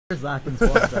Zach and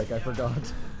Squad Strike, I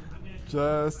forgot.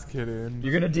 Just kidding.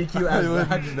 You're gonna DQ as I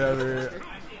Zach? would never.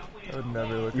 I would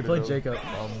never look You at played it. Jacob.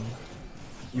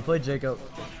 You played Jacob.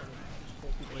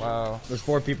 Wow. There's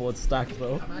 4 people, it's stacked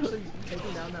though. I'm actually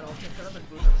taking down that alternate setup and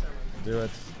booting up 7. Do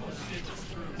it.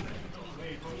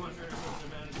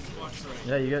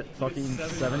 Yeah, you get fucking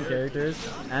 7 characters.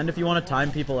 And if you want to time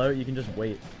people out, you can just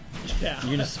wait. Yeah. You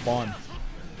can just spawn.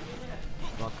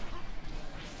 Fuck.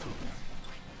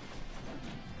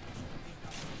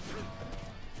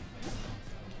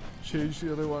 Change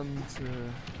the other one to.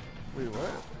 Wait,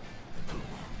 what?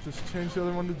 Just change the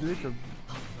other one to Jacob.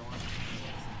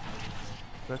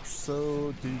 That's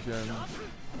so degen.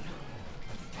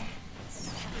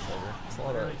 It's a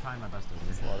lot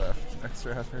of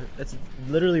extra effort. It's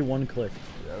literally 1 click.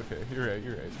 Yeah, okay, you're right,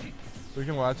 you're right. We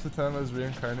can watch the time I was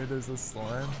reincarnated as a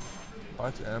slime.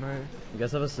 Watch anime. You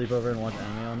guys have a sleepover and watch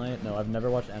anime all night? No, I've never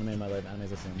watched anime in my life.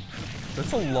 Anime's a sin.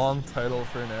 That's a long title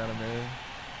for an anime.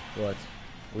 What?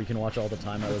 We can watch all the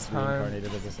time I was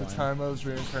reincarnated as a slime. The time I was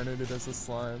reincarnated as a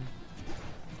slime.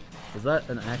 Is that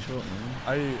an actual anime?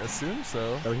 I assume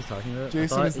so. Is that what he's talking about?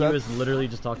 Jason, I is thought that... he was literally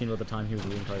just talking about the time he was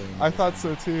reincarnated. I thought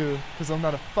so too, because I'm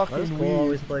not a fucking Why does Cole weeb.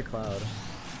 always play Cloud?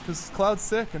 Because Cloud's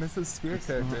sick and it's his spirit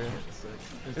character.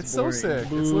 It's so boring. sick.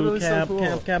 Boo, It's literally camp, so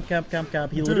cool. Camp.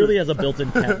 He Dude. literally has a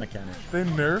built-in camp mechanic. They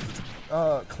nerfed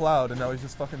Cloud and now he's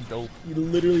just fucking dope. He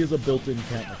literally has a built-in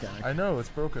camp mechanic. I know, it's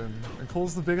broken. And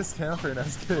Cole's the biggest camper in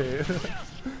SK.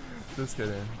 Just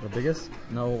kidding. The biggest?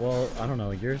 No, well, I don't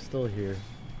know. You're still here.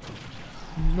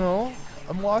 No,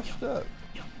 I'm washed up.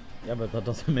 Yeah, but that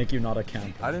doesn't make you not a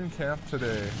camper. I didn't camp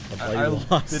today. That's I why you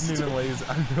lost. didn't even laze.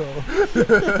 I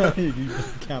know. You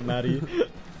just camp Maddie.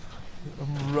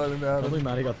 I'm running out Probably of...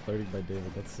 Maddie got 30'd by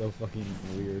David. That's so fucking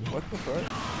weird. What the fuck? Yeah.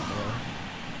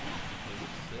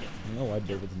 I don't know why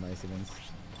David's nice against...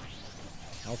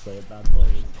 I'll say it, bad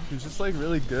players. He's just like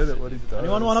really good at what he does.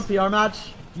 Anyone want a PR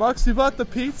match? Max, you bought the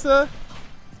pizza?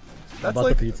 That's bought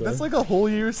like the pizza. That's like a whole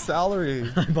year's salary.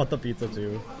 I bought the pizza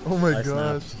too. Oh my I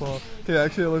gosh. snapped. Okay,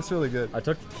 actually it looks really good. I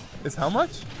took It's how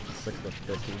much?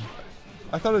 $6.50.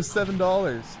 I thought it was $7.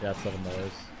 Yeah, it's $7.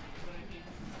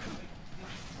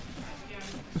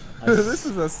 This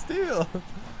is a steal.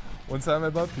 One time I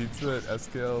bought pizza at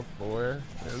SKL4.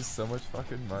 It was so much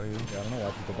fucking money. Yeah, I don't know why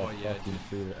people bought fucking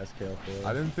food at SKL4.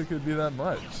 I didn't think it would be that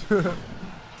much.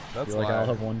 That's You're like, why. I'll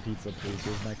have 1 pizza, please.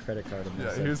 Here's my credit card. And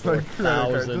Yeah, here's my credit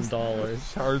card. Just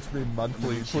 $1,000. charge me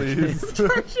monthly, please.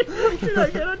 Should I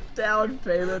get a down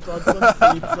payment on some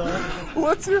pizza?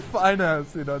 What's your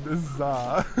financing on this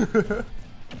za?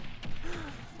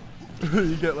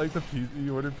 You get like the pizza,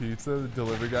 you order pizza, the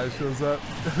delivery guy shows up,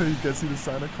 he gets you to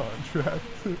sign a contract.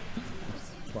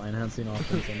 Financing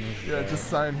options on this. Yeah, just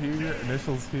sign here,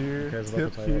 initials here, Cares tip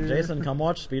about the title. here. Jason, come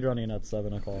watch speedrunning at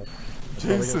 7 o'clock.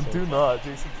 Jason, do not.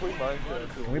 Jason, play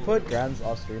Minecraft. Can we put Grands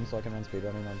off stream so I can run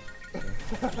speedrunning on?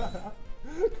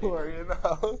 Corey in the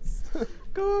house.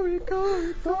 Corey in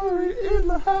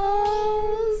the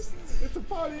house. It's a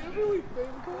party every week, baby.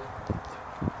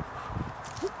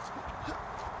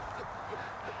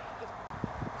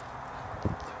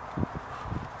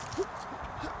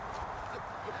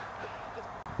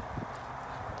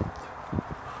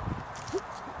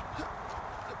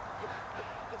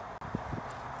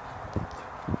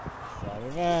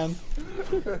 Sorry, man.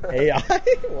 AI?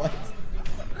 What?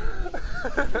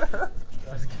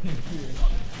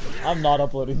 I'm not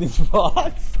uploading these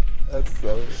vlogs. That's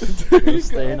so. I'm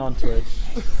staying on Twitch.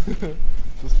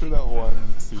 Just for that one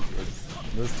secret.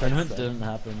 This tournament didn't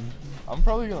happen. I'm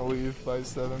probably gonna leave by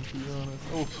 7 to be honest.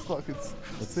 Oh fuck, it's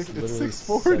literally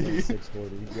 6:40.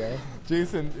 6:40, yeah.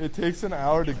 Jason, it takes an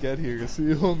hour to get here, so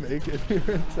you'll make it here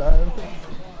in time.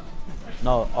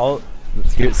 No,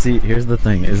 here's the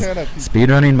thing, is can't have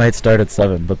speedrunning might start at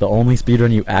 7, but the only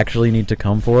speedrun you actually need to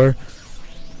come for,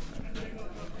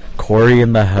 Corey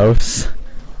in the house,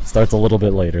 starts a little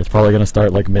bit later. It's probably gonna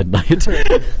start like midnight.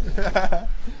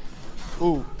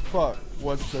 Ooh, fuck.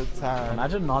 What's the time?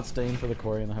 Imagine not staying for the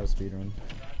Corey in the house speedrun.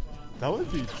 That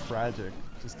would be tragic.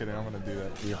 Just kidding, I'm gonna do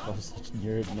that.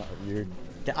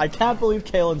 I can't believe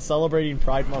Kalen's celebrating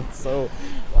Pride Month so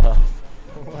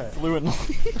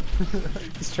fluently.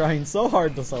 He's trying so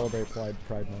hard to celebrate Pride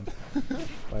Month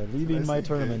by leaving my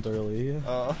tournament early.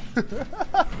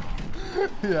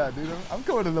 Yeah, dude, I'm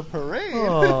going to the parade.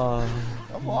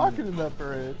 I'm walking in that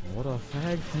parade. What a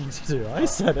fag thing to do. I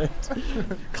said it.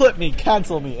 Clip me,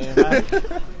 cancel me, man.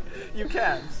 You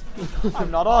can't.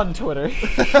 I'm not on Twitter.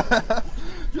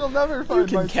 You'll never You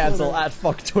find my can cancel Twitter. at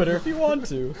fuck Twitter if you want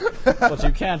to, but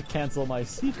you can't cancel my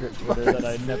secret Twitter that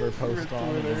I never post secret on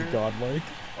and Twitter. is godlike.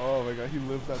 Oh my god, he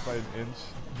lived that by an inch.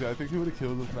 Dude, I think he would have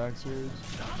killed with Max Rage.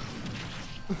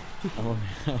 Oh,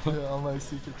 Yeah, all my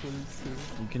secret Twitters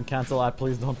too. you can cancel at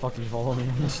please don't fucking follow me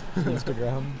on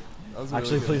Instagram. That was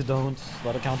Actually, really please don't.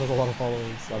 That account has a lot of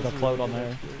followers. I've got clout on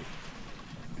there.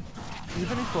 Do you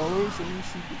have any followers in your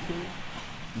secret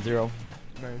Twitter? 0.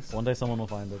 Nice. One day someone will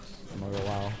find it. I'm like, oh,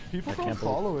 wow. People I don't can't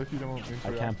follow if you don't I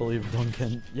interact. can't believe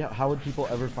Duncan. Yeah, how would people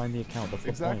ever find the account? That's the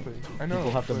Exactly. point. I know.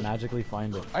 People have to but- magically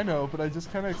find it. I know, but I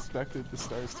just kind of expected the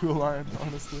stars to align,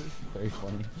 honestly. Very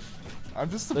funny. I'm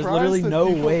just surprised. There's literally that no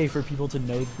people- way for people to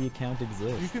know that the account You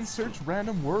exists. can search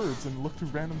random words and look through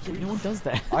random tweets. No one does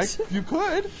that. You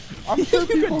could. I'm sure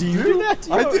people Do you do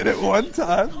that? I did it one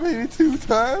time, maybe 2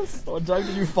 times. What time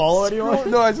did you follow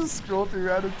anyone? No, I just scroll through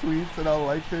random tweets and I'll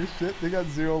like their shit. They got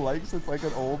 0 likes. It's like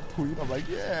an old tweet. I'm like,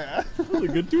 yeah. That's a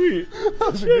good tweet.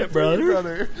 That's a Shit, good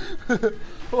brother. brother.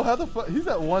 Oh, how the fuck? He's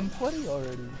at 120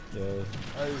 already. Yeah.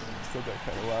 I said that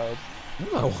kind of loud. You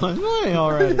got one way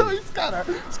already. he's gotta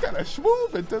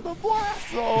schmoove into the blast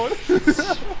zone.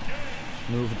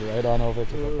 Moved right on over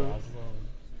to the blast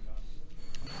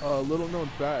zone. Little known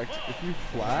fact: if you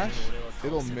flash,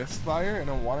 it'll misfire in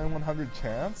a 1 in 100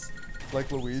 chance,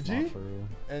 like Luigi, Not true.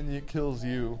 and it kills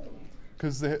you,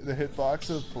 because the hitbox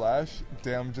of flash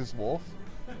damages Wolf,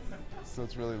 so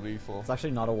it's really lethal. It's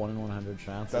actually not a 1 in 100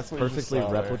 chance. That's it's what you just perfectly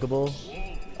saw there.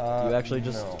 replicable. You actually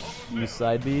just no. use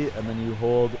side B and then you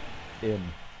hold in.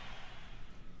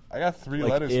 I got 3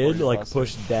 Like letters. in, for you, like Buster.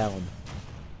 push down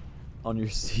on your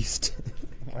C stick.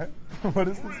 What? What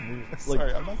does this mean?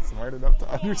 Sorry, I'm not smart enough to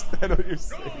understand what you're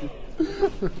saying.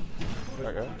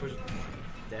 Okay. Push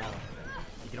down.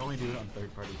 You can only do it on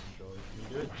third-party controllers. You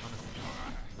can do it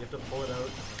on you have to pull it out.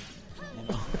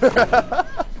 And then,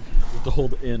 you have to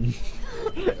hold in.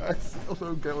 I still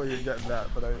don't get where you're getting at,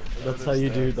 but I That's how you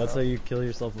do. understand That's now. how you kill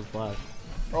yourself with flash.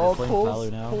 Oh, You're playing Palu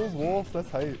Cole's, now. Cole's Wolf, that's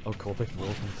hype. Oh, Cole picked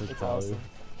Wolf and picked That's Palu. awesome.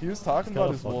 He was talking It's about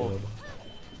kinda his fucking Wolf. good.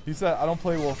 He said, I don't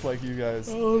play Wolf like you guys.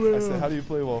 Oh, I said, man. how do you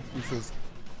play Wolf? He says,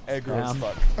 aggro as Spam.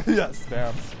 fuck. Yeah,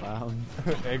 spam.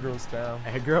 Aggro spam.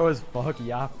 Aggro as fuck?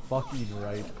 Yeah, fucking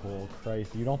right, Cole.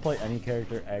 Christ, you don't play any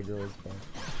character aggro as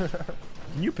fuck.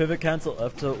 Can you pivot cancel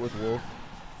F tilt with Wolf?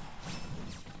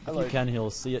 If you can, he'll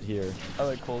see it here. I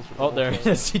like Cole's. Oh, there it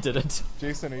is. He did it.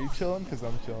 Jason, are you chilling? Because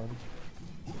I'm chilling.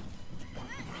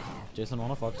 Jason,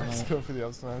 wanna fuck Let's tonight? go for the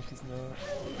up smash, isn't it?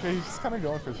 Okay, he's just kind of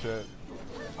going for shit.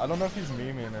 I don't know if he's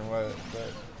memeing or what,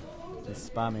 but He's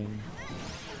spamming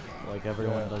like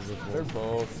everyone yeah, does with they're Wolf.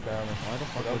 both spamming. Why the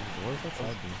fuck That was Wolf outside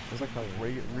me? There's like a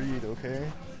Great read,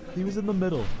 okay? He was in the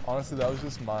middle. Honestly, that was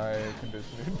just my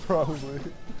conditioning, probably.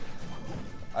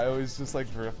 I always just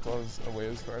like drift away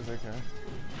as far as I can.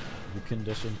 You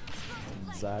conditioned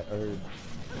Zach or It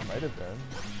might have been.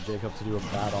 Jacob to do a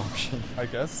bad option. I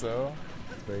guess so.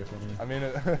 It's very funny. I mean,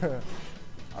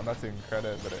 I'm not taking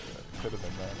credit, but it could have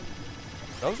been that.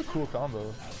 That was a cool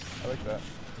combo. I like that.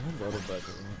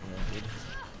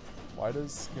 Why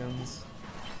does skins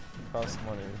cost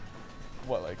money?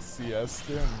 What, like CS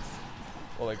skins?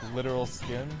 Or like literal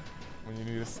skin? When you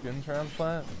need a skin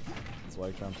transplant?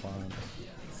 Swag transplant.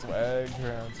 Swag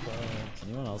transplant.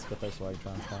 Anyone else get their swag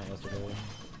transplant yesterday?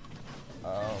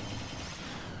 Yeah.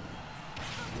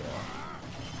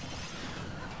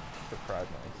 The Pride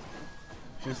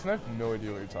Month. Jason, I have no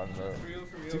idea what you're talking about.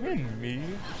 Do you mean me?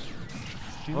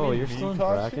 Do you Oh, mean you're me still in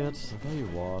costume? brackets? I thought you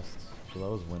lost. So that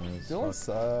was winners. Dylan Fuck.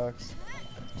 sucks.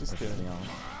 Just That's kidding. me out.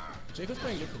 Jacob's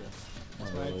playing good today.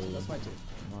 Not really. That's my take.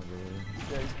 Not really.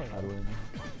 Yeah, he's playing I'd well. win.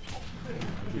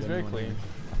 He's very clean.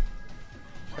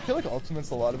 I feel like Ultimate's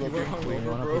a lot about being You clean.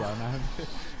 wanna Bro. play Iron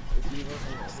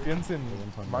Skins in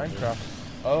One time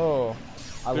Minecraft. Oh.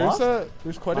 I lost?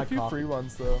 There's quite My a few coffee. free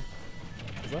ones though.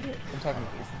 Is that it? I'm talking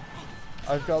to Jason.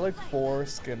 I've got like 4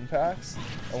 skin packs,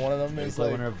 and one of them He's is the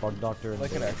like winner of Bug Doctor and an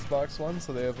Bug. Xbox one,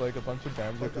 so they have like a bunch of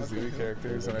Banjo-Kazooie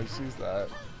characters, and I just use that.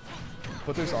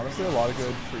 But there's honestly a lot of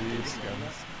good free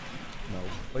skins. No.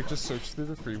 Like just search through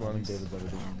the free I think ones. David's ever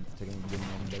taking the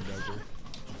one Bug Doctor.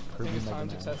 I think it's time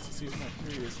to test to see if my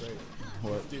theory is right.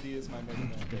 What? Diddy is my Mega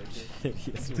Man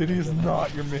character. Yes, Diddy is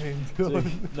not your main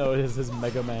villain. No, it is his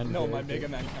Mega Man. No, my character. Mega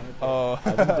Man counterpart. Oh.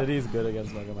 I think Diddy's good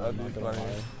against Mega Man. That'd I'm be not gonna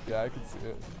funny. lie. Yeah, I could see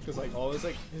it. Because like all his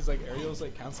aerials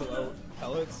like cancel out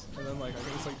pellets, and then like I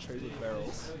think it's like trade with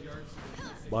barrels.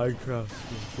 Minecraft.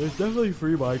 There's definitely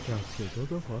free Minecraft skins. What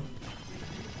the fuck?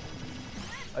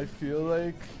 I feel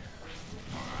like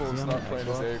Cole's on not an playing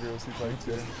his Xbox? aggros, he's playing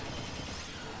too.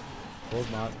 Cole's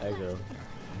not aggro.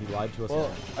 He lied to us.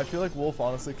 Well, I feel like Wolf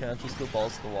honestly can't just go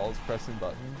balls to the walls pressing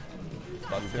buttons.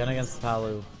 Again against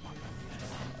Palu.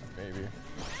 Maybe.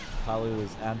 Palu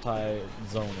is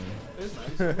anti-zoning. It's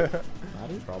nice.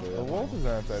 Maddie probably. The Wolf is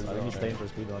I anti-zoning. think he's staying for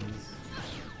speedruns.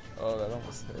 Oh, that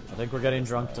almost hit. I think we're getting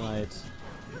drunk tonight.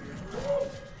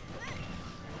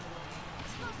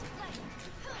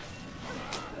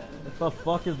 What the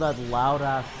fuck is that loud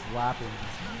ass slapping?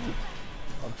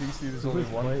 On PC, there's only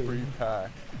one free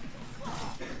pack.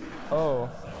 Oh,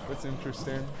 that's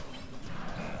interesting.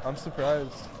 I'm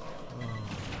surprised.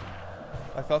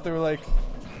 I thought there were like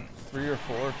 3 or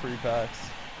 4 free packs.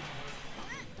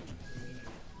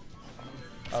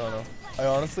 I don't know. I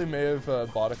honestly may have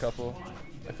bought a couple.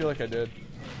 I feel like I did.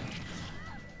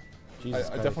 I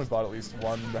definitely bought at least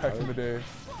one back in the day.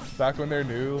 Back when they're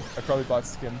new, I probably bought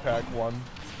Skin Pack 1.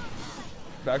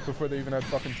 Back before they even had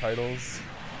fucking titles.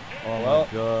 Oh Well,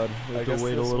 my god, we have to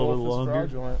wait a little bit longer.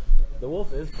 Fraudulent. The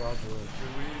wolf is fraudulent.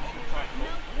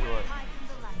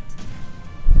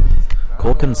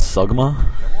 Kolkin Sugma?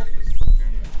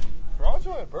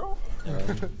 Fraudulent, bro.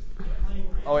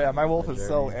 Oh yeah, my wolf is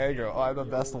so aggro. Oh, I'm the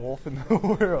best wolf in the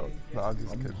world. No, I'm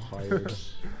just kidding. Tired.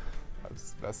 I'm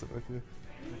just messing with you.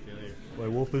 My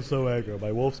wolf is so aggro.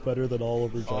 My wolf's better than all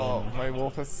over China. Oh, my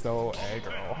wolf is so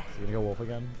aggro. Is he gonna go wolf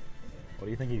again? What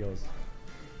do you think he goes?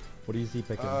 What do you see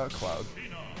picking? Cloud.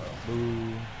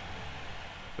 Boo.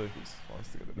 I feel like he just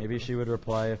wants to get it. Maybe she would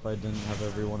reply if I didn't have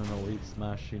everyone in Elite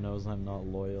Smash. She knows I'm not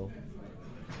loyal.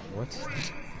 What?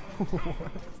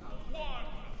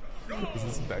 Is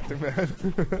this Vector Man?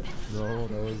 No,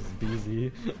 that was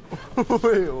BZ.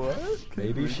 Wait, what?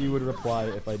 Maybe she would reply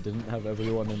if I didn't have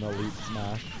everyone in Elite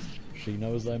Smash. She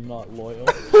knows I'm not loyal.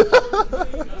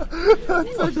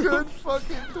 That's a good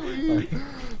fucking tweet.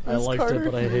 I liked it,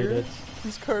 but I hate it.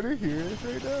 Is Carter here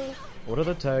right now? What are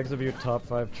the tags of your top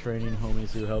 5 training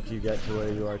homies who helped you get to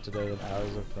where you are today in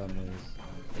hours of families?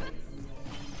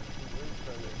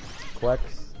 Quex.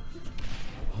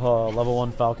 Level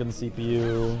 1 Falcon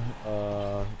CPU.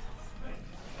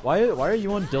 Why are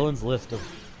you on Dylan's list of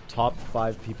top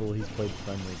 5 people he's played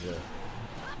friendlies with?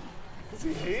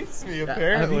 He hates me,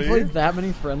 apparently. Have you played that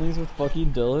many friendlies with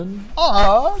fucking Dylan?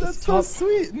 Aw, that's so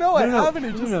sweet. No, I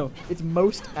haven't. No, it's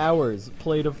most hours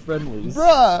played of friendlies.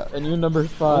 Bruh! And you're number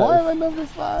 5. Why am I number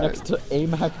 5? Next to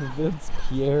Amac, Vince,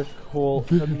 Pierre, Cole,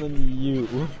 and then you.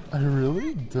 I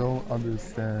really don't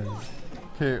understand.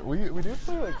 Okay, we do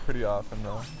play like pretty often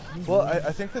though. Well,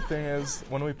 I think the thing is,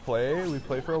 when we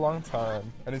play for a long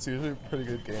time, and it's usually pretty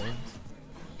good games.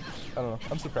 I don't know,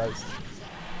 I'm surprised.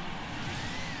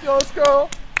 Yo, let's go!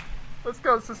 Let's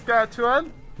go,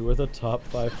 Saskatchewan! Who are the top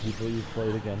 5 people you've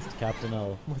played against? Captain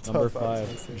L. Number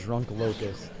 5, Drunk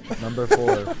Locust. Number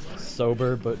 4,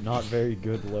 Sober but not very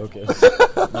good Locust.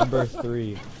 Number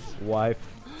 3,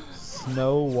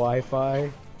 Snow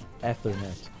Wi-Fi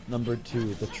Ethernet. Number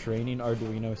 2, the Training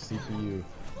Arduino CPU.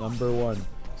 Number 1,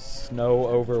 Snow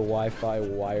over Wi-Fi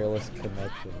wireless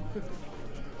connection.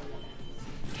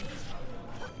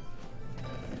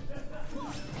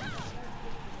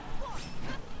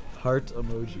 Heart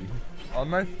emoji. On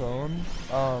my phone,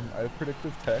 I have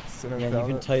predictive text, and Yeah, you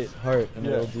can type heart, and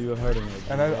it'll do a heart emoji.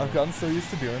 And I've gotten so used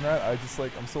to doing that,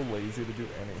 I'm so lazy to do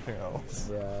anything else.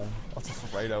 Yeah. I'll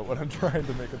just write out what I'm trying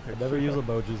to make a picture. I never use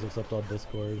emojis except on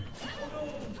Discord.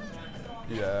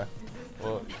 Yeah.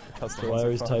 Well, custom So I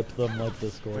always type them like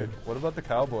Discord. Wait, what about the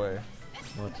cowboy?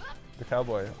 What? The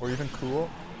cowboy. Or even cool?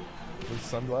 With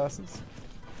sunglasses?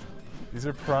 These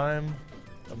are prime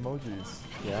emojis.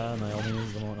 Yeah, and I only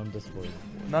use them on Discord.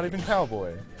 Not even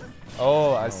cowboy.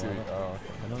 Oh, I No, see. I don't- Oh,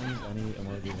 I don't use any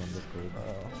emojis on Discord.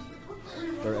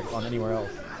 oh. Or on anywhere else.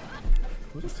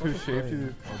 Who shaped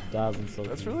you? Daz and so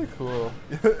That's really cool.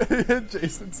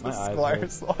 Jason says My eyes Squire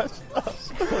hurt. slashed up.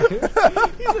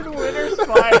 He's in winter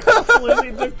spike.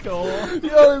 Lizzie Nicole.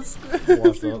 Yo, is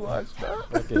What's he up? washed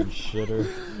up? Fucking shitter.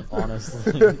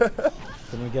 Honestly.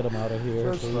 Can we get him out of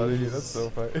here, That's please? funny. That's so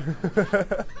funny.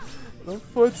 The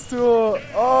footstool.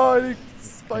 Oh, and he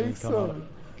spikes him.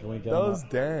 Can we get That him was out?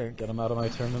 dank. Get him out of my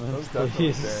tournament, That was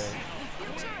definitely please. dank.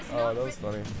 Oh, that was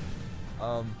funny.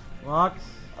 Mox.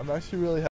 I'm actually really happy.